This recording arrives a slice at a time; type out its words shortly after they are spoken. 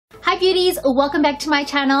beauties, welcome back to my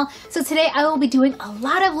channel. So today I will be doing a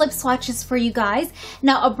lot of lip swatches for you guys.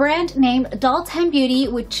 Now, a brand named Doll 10 Beauty,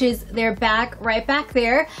 which is their bag right back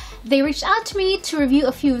there, they reached out to me to review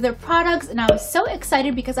a few of their products, and I was so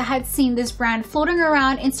excited because I had seen this brand floating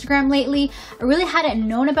around Instagram lately. I really hadn't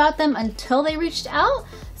known about them until they reached out.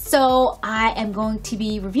 So I am going to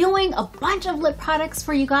be reviewing a bunch of lip products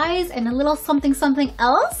for you guys and a little something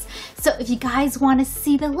else. So if you guys want to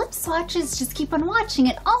see the lip swatches, just keep on watching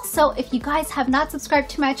it. Also, if you guys have not subscribed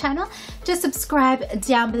to my channel, just subscribe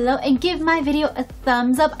down below and give my video a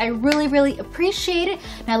thumbs up. I really appreciate it.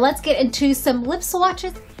 Now let's get into some lip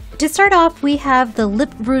swatches. To start off, we have the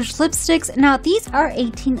Lip Rouge lipsticks. Now these are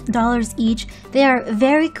 $18 each. They are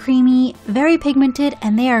very creamy, very pigmented,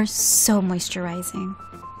 and they are so moisturizing.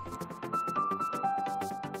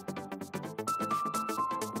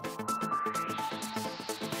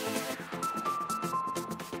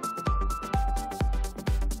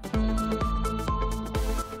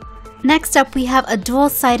 Next up, we have a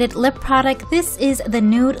dual-sided lip product. This is the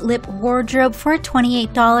Nude Lip Wardrobe for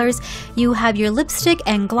 $28. You have your lipstick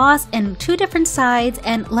and gloss in two different sides,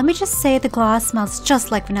 and let me just say the gloss smells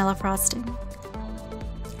just like vanilla frosting.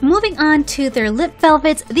 Moving on to their lip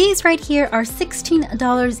velvets, these right here are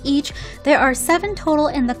 $16 each. There are 7 total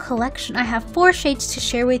in the collection. I have 4 shades to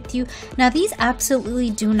share with you. Now these absolutely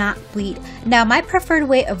do not bleed. Now my preferred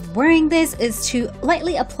way of wearing this is to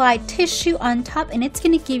lightly apply tissue on top, and it's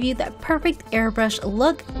going to give you that perfect airbrush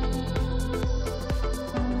look.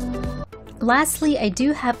 Lastly, I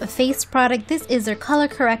do have a face product. This is their color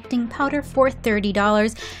correcting powder for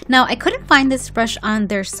 $30. Now, I couldn't find this brush on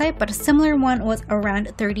their site, but a similar one was around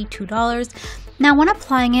 $32. Now, when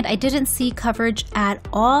applying it, I didn't see coverage at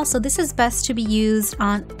all, so this is best to be used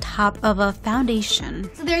on top of a foundation.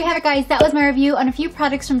 So there you have it, guys. That was my review on a few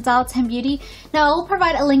products from Doll 10 Beauty. Now, I will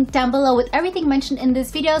provide a link down below with everything mentioned in this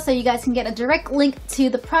video so you guys can get a direct link to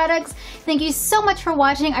the products. Thank you so much for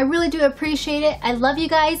watching. I really do appreciate it. I love you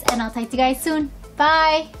guys, and I'll talk to you guys soon.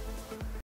 Bye!